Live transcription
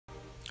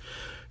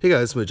Hey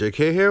guys,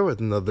 JK here with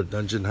another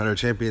Dungeon Hunter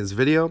Champions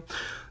video.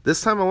 This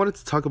time I wanted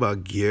to talk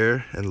about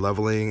gear and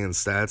leveling and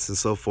stats and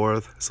so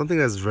forth. Something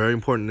that's very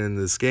important in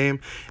this game,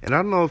 and I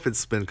don't know if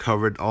it's been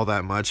covered all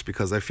that much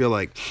because I feel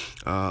like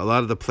a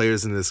lot of the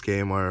players in this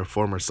game are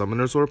former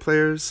Summoners War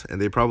players and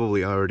they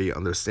probably already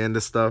understand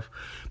this stuff.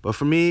 But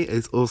for me,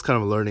 it was kind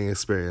of a learning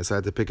experience. I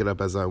had to pick it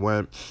up as I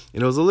went,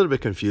 and it was a little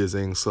bit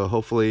confusing. So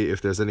hopefully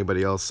if there's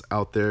anybody else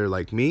out there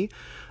like me,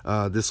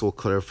 this will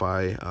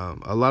clarify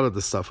a lot of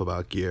the stuff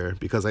about gear,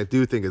 because I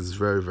do think it's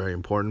very, very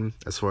important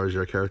as far as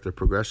your character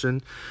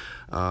progression.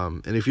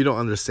 And if you don't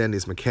understand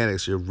these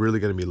mechanics, you're really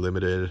going to be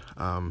limited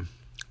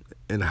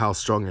in how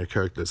strong your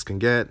characters can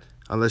get,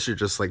 unless you're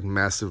just like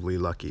massively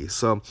lucky.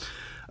 So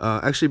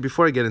actually,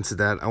 before I get into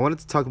that, I wanted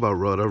to talk about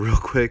Rhoda real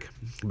quick,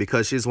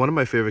 because she's one of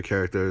my favorite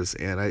characters,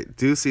 and I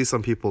do see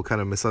some people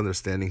kind of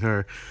misunderstanding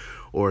her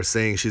or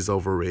saying she's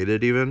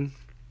overrated even.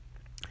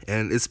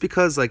 And it's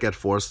because like at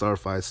 4-star,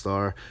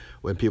 5-star,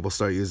 when people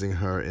start using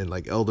her in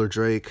like Elder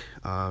Drake,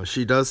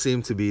 she does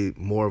seem to be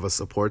more of a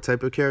support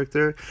type of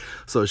character.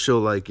 So she'll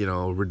like, you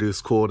know, reduce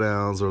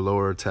cooldowns or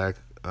lower attack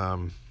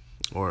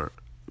or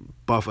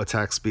buff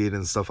attack speed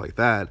and stuff like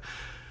that.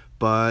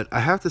 But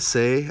I have to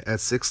say, at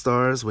 6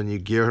 stars, when you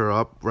gear her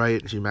up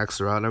right, she maxes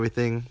her out and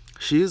everything,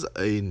 she's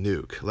a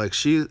nuke. Like,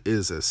 she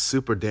is a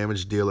super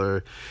damage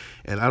dealer,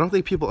 and I don't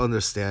think people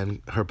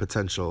understand her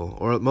potential,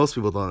 or most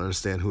people don't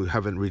understand who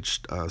haven't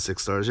reached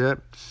 6 stars yet.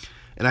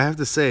 And I have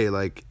to say,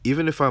 like,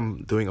 even if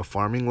I'm doing a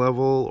farming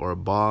level or a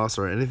boss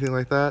or anything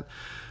like that,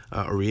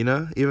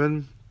 arena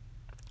even,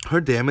 her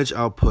damage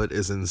output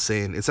is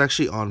insane. It's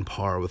actually on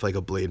par with like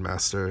a Blade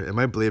Master, and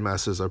my Blade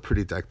Masters are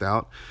pretty decked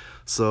out.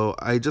 So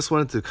I just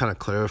wanted to kind of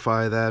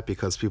clarify that,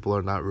 because people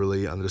are not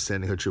really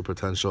understanding her true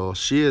potential.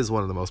 She is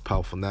one of the most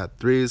powerful Nat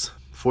 3s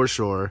for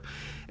sure,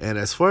 and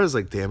as far as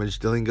like damage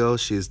dealing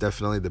goes, she is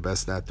definitely the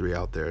best Nat 3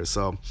 out there.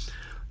 So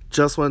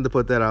just wanted to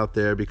put that out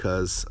there,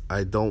 because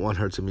I don't want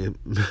her to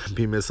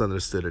be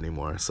misunderstood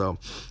anymore. So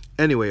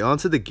anyway, on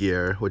to the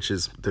gear, which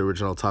is the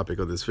original topic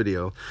of this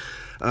video.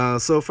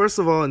 So first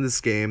of all, in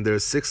this game,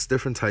 there's 6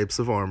 different types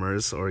of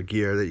armors or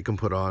gear that you can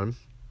put on.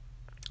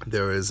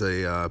 There is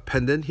a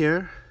pendant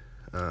here,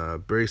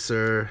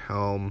 bracer,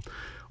 helm,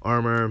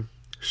 armor,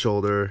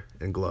 shoulder,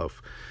 and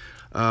glove.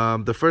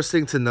 The first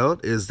thing to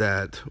note is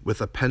that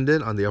with a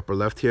pendant on the upper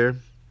left here,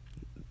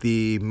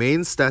 the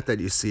main stat that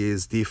you see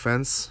is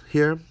defense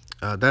here.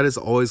 That is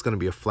always going to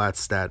be a flat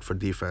stat for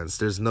defense.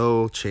 There's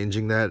no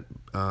changing that.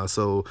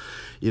 So,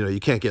 you know,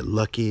 you can't get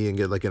lucky and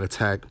get like an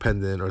attack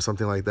pendant or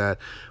something like that.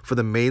 For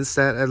the main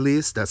stat, at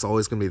least, that's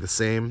always going to be the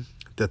same.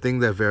 The thing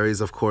that varies,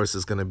 of course,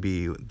 is going to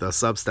be the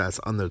substats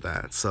under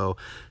that. So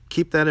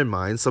keep that in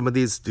mind. Some of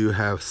these do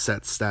have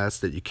set stats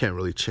that you can't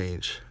really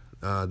change,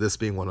 this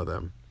being one of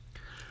them.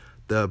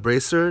 The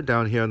bracer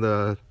down here on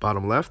the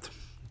bottom left,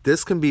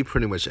 this can be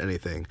pretty much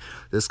anything.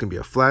 This can be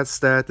a flat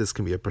stat, this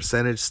can be a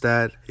percentage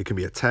stat, it can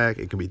be attack,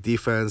 it can be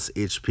defense,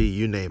 HP,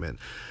 you name it.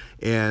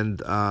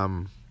 And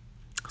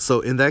so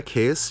in that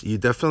case, you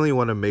definitely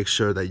want to make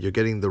sure that you're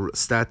getting the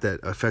stat that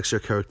affects your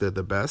character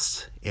the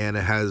best, and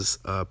it has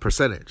a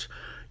percentage.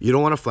 You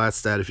don't want a flat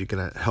stat if you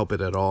can help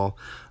it at all.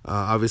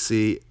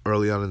 Obviously,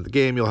 early on in the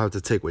game, you'll have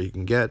to take what you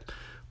can get.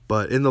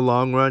 But in the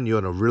long run, you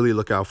want to really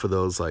look out for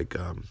those, like,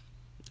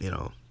 you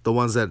know, the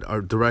ones that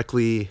are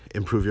directly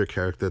improve your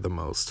character the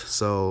most.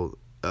 So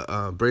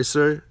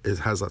bracer, it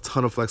has a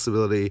ton of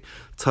flexibility,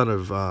 ton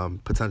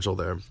of potential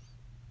there.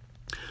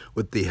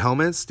 With the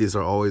helmets, these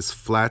are always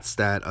flat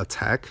stat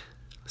attack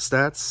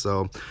stats.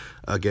 So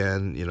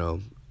again, you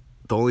know,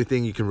 the only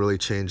thing you can really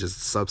change is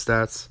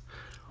substats.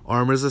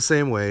 Armor is the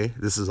same way.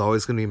 This is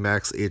always going to be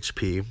max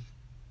HP.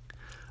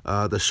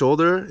 The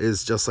shoulder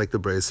is just like the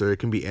bracer. It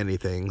can be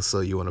anything. So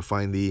you want to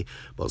find the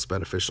most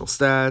beneficial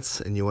stats,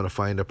 and you want to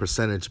find a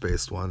percentage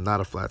based one, not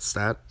a flat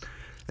stat.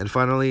 And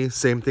finally,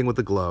 same thing with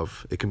the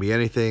glove. It can be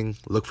anything.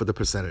 Look for the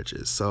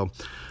percentages. So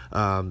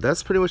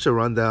that's pretty much a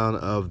rundown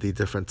of the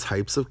different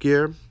types of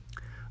gear.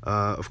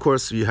 Of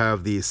course, you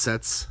have the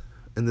sets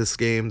in this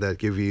game that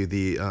give you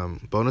the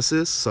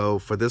bonuses. So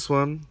for this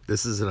one,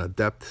 this is an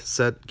adept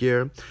set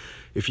gear.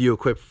 If you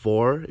equip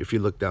 4, if you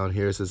look down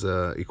here, it says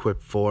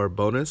equip 4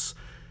 bonus.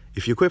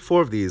 If you equip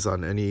 4 of these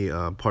on any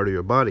part of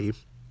your body,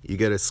 you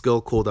get a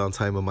skill cooldown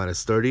time of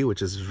 -30,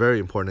 which is very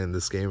important in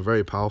this game,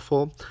 very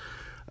powerful.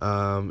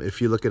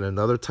 If you look at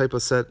another type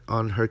of set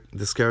on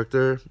this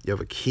character, you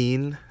have a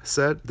keen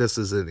set. This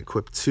is an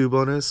equip 2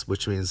 bonus,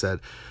 which means that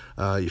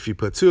if you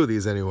put 2 of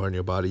these anywhere in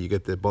your body, you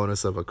get the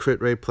bonus of a crit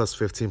rate plus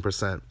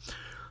 15%.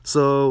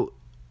 So,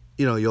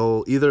 you know,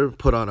 you'll either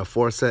put on a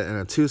 4 set and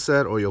a 2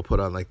 set, or you'll put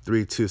on like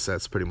 3 2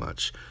 sets pretty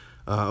much.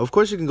 Of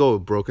course, you can go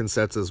with broken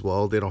sets as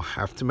well. They don't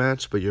have to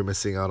match, but you're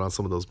missing out on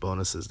some of those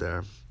bonuses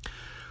there.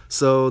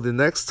 So the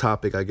next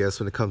topic, I guess,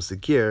 when it comes to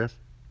gear,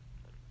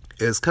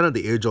 is kind of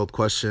the age-old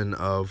question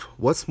of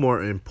what's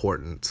more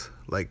important,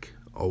 like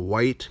a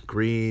white,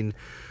 green,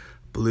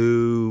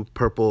 blue,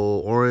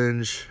 purple,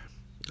 orange.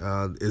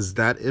 Is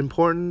that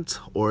important,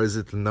 or is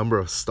it the number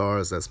of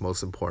stars that's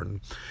most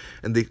important?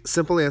 And the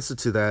simple answer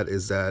to that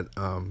is that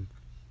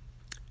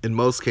in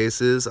most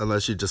cases,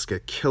 unless you just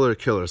get killer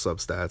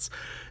substats,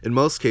 in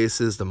most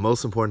cases, the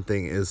most important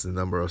thing is the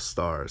number of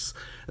stars.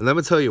 And let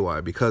me tell you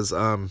why. Because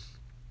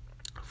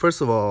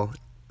first of all,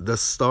 the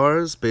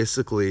stars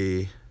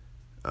basically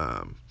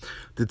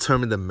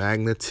determine the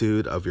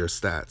magnitude of your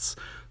stats.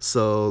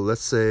 So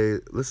let's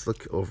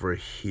look over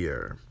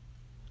here.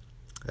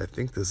 I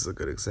think this is a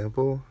good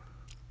example.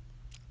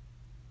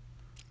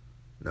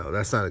 No,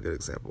 that's not a good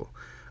example.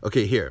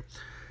 Okay, here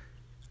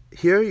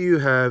you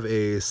have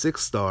a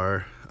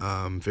 6-star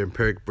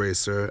vampiric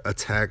bracer,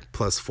 attack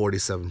plus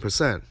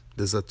 47%.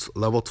 This is a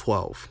level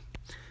 12.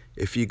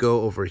 If you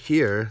go over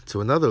here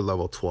to another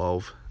level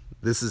 12,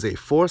 this is a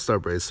 4-star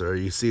bracer.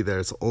 You see that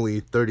it's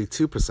only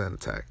 32%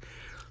 attack.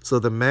 So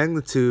the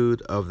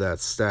magnitude of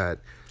that stat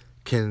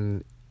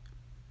can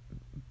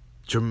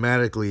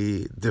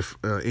dramatically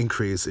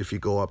increase if you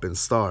go up in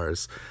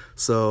stars.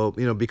 So,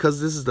 because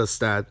this is the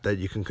stat that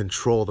you can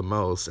control the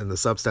most, and the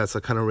substats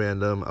are kind of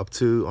random up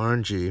to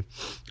RNG,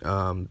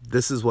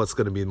 this is what's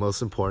going to be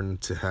most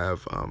important to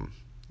have,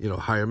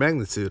 higher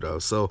magnitude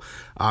of. So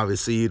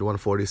obviously you'd want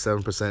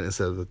 47%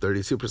 instead of the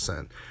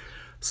 32%.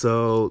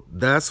 So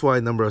that's why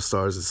number of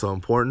stars is so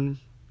important.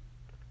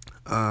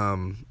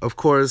 Of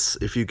course,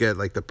 if you get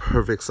like the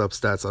perfect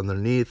substats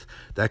underneath,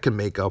 that can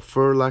make up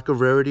for lack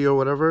of rarity or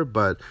whatever,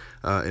 but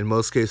in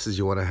most cases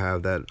you want to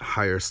have that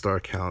higher star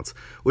count,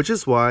 which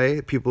is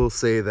why people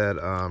say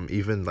that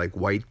even like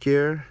white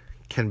gear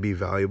can be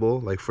valuable.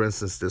 Like for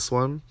instance, this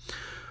one.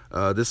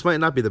 This might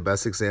not be the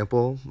best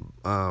example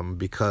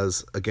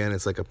because again,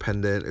 it's like a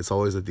pendant, it's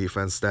always a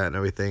defense stat and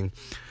everything,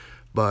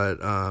 but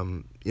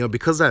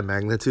because that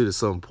magnitude is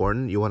so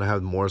important, you want to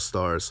have more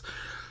stars.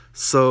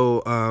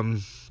 So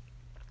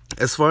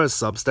as far as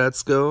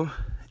substats go,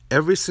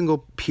 every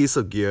single piece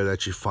of gear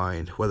that you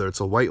find, whether it's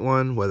a white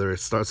one, whether it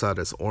starts out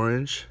as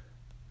orange,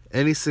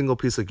 any single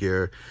piece of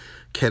gear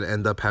can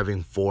end up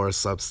having 4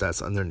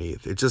 substats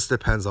underneath. It just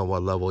depends on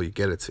what level you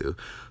get it to.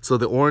 So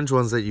the orange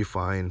ones that you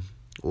find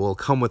will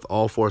come with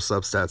all 4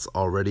 substats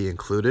already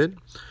included,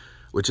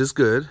 which is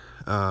good,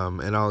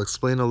 and I'll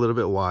explain a little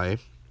bit why.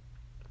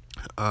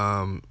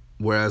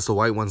 Whereas the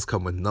white ones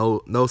come with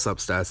no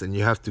substats, and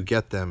you have to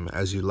get them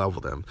as you level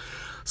them.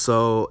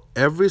 So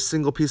every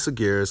single piece of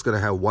gear is going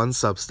to have 1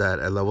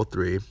 substat at level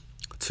 3,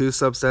 2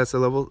 substats at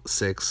level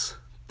 6,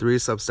 3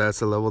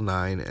 substats at level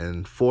 9,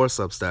 and 4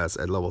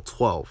 substats at level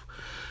 12.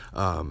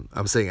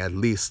 I'm saying at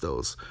least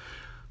those.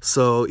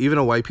 So even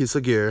a white piece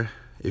of gear,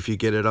 if you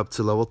get it up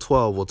to level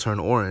 12, will turn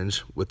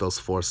orange with those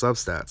 4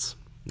 substats.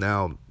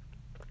 Now,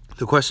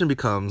 the question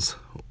becomes,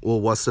 well,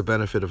 what's the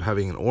benefit of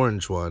having an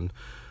orange one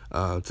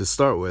to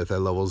start with at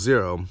level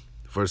 0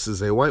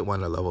 versus a white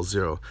one at level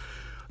 0?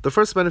 The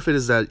first benefit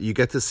is that you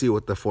get to see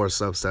what the 4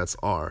 substats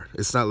are.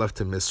 It's not left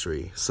to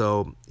mystery.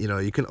 So,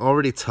 you can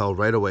already tell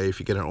right away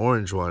if you get an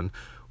orange one,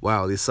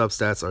 wow, these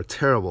substats are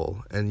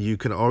terrible, and you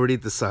can already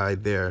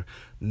decide there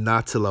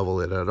not to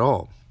level it at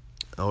all,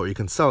 or you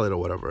can sell it or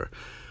whatever.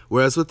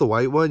 Whereas with the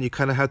white one, you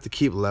kind of have to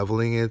keep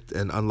leveling it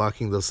and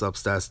unlocking those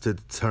substats to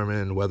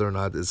determine whether or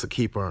not it's a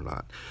keeper or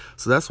not.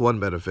 So that's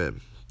one benefit.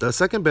 The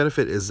second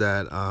benefit is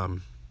that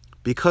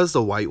because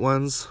the white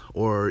ones,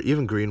 or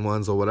even green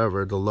ones or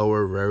whatever, the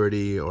lower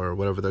rarity or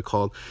whatever they're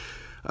called,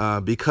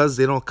 because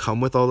they don't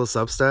come with all the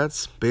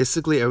substats,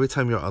 basically every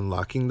time you're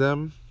unlocking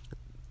them,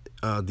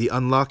 the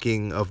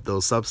unlocking of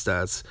those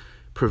substats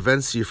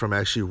prevents you from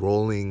actually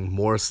rolling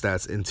more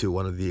stats into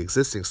one of the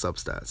existing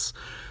substats.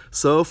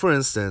 So for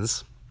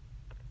instance,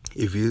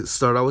 if you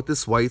start out with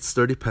this white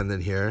sturdy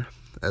pendant here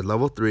at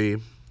level 3,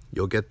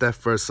 you'll get that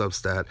first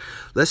substat.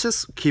 Let's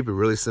just keep it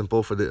really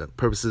simple for the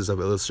purposes of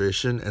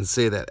illustration and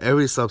say that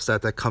every substat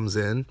that comes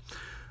in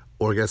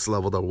or gets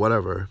leveled or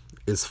whatever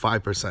is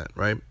 5%,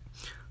 right?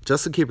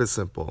 Just to keep it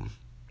simple.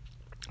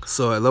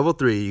 So at level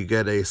 3, you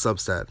get a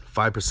substat,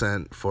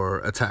 5% for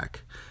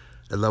attack.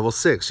 At level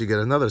 6, you get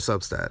another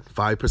substat,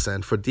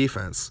 5% for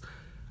defense.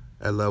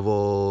 At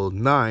level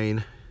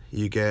 9,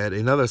 you get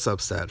another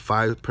substat,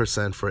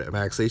 5% for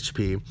max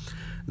HP.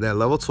 Then at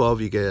level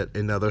 12, you get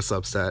another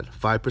substat,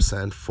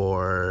 5%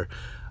 for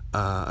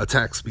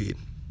attack speed.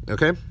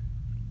 Okay?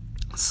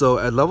 So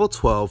at level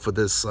 12, for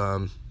this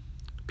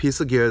piece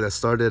of gear that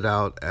started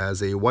out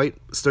as a white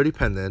sturdy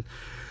pendant,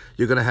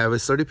 you're going to have a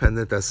sturdy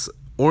pendant that's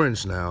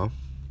orange now,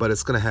 but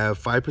it's going to have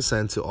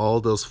 5% to all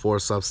those 4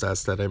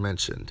 substats that I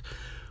mentioned.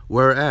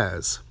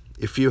 Whereas,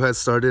 if you had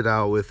started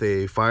out with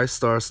a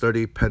 5-star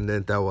sturdy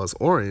pendant that was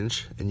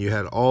orange, and you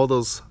had all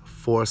those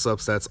 4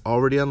 substats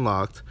already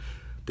unlocked,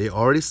 they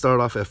already start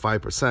off at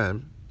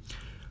 5%.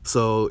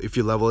 So if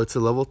you level it to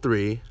level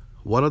 3,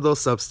 one of those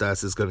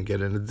substats is going to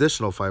get an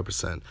additional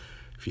 5%.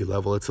 If you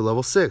level it to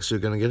level 6, you're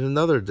going to get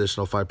another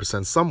additional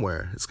 5%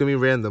 somewhere. It's going to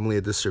be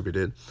randomly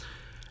distributed.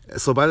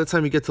 So by the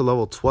time you get to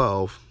level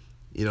 12,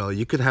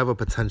 you could have a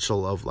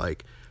potential of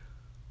like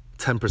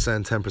 10%,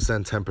 10%,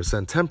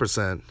 10%,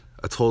 10%,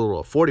 a total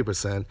of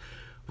 40%,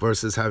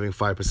 versus having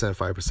 5%, 5%,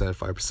 5%,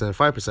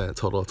 5%, a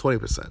total of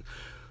 20%.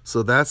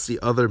 So that's the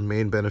other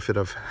main benefit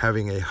of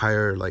having a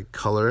higher like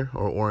color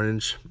or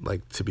orange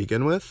like to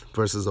begin with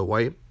versus a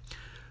white.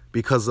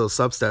 because those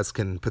substats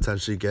can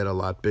potentially get a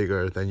lot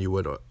bigger than you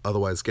would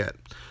otherwise get.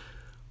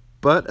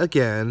 But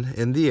again,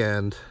 in the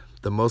end,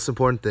 the most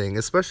important thing,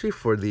 especially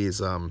for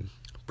these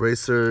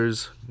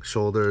bracers,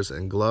 shoulders,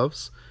 and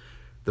gloves,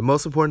 the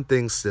most important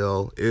thing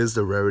still is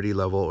the rarity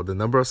level or the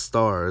number of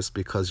stars,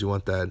 because you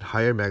want that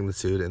higher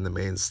magnitude in the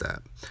main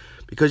stat,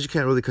 because you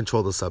can't really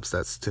control the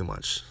substats too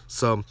much.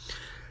 So,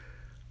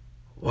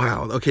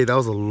 wow, okay, that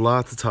was a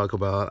lot to talk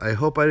about. I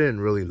hope I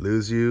didn't really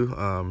lose you,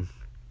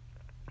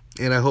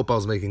 and I hope I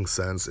was making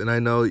sense. And I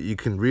know you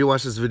can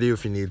rewatch this video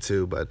if you need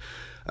to, but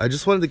I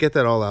just wanted to get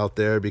that all out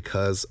there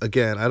because,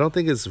 again, I don't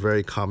think it's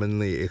very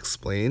commonly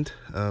explained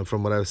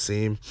from what I've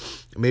seen.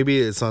 Maybe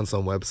it's on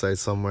some website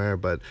somewhere,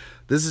 but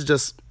this is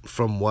just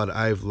from what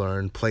I've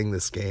learned playing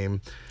this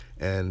game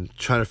and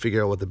trying to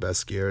figure out what the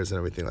best gear is and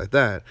everything like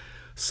that.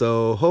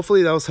 So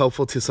hopefully that was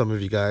helpful to some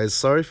of you guys.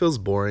 Sorry if it feels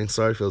boring.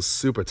 Sorry if it feels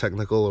super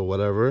technical or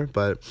whatever,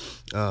 but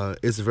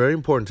it's very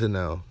important to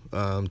know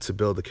to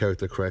build the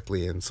character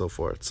correctly and so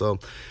forth. So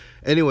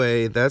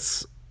anyway,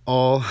 that's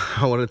all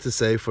I wanted to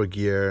say for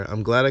gear.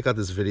 I'm glad I got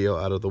this video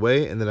out of the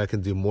way, and then I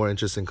can do more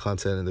interesting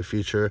content in the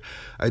future.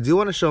 I do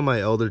want to show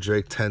my Elder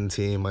Drake 10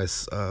 team, my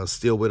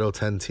Steel Widow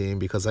 10 team,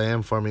 because I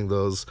am farming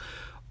those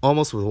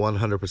almost with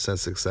 100%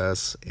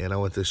 success, and I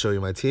want to show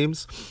you my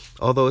teams,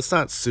 although it's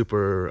not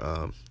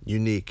super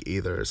unique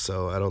either,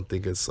 so I don't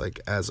think it's like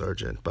as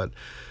urgent, but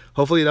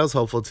hopefully that was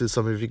helpful to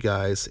some of you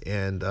guys.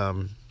 And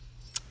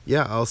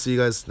yeah, I'll see you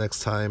guys next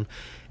time,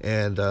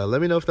 and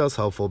let me know if that was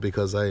helpful,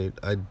 because I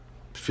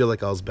feel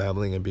like I was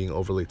babbling and being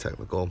overly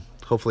technical.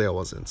 Hopefully I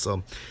wasn't.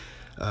 So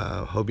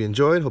hope you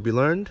enjoyed, hope you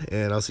learned,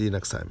 and I'll see you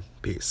next time.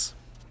 Peace.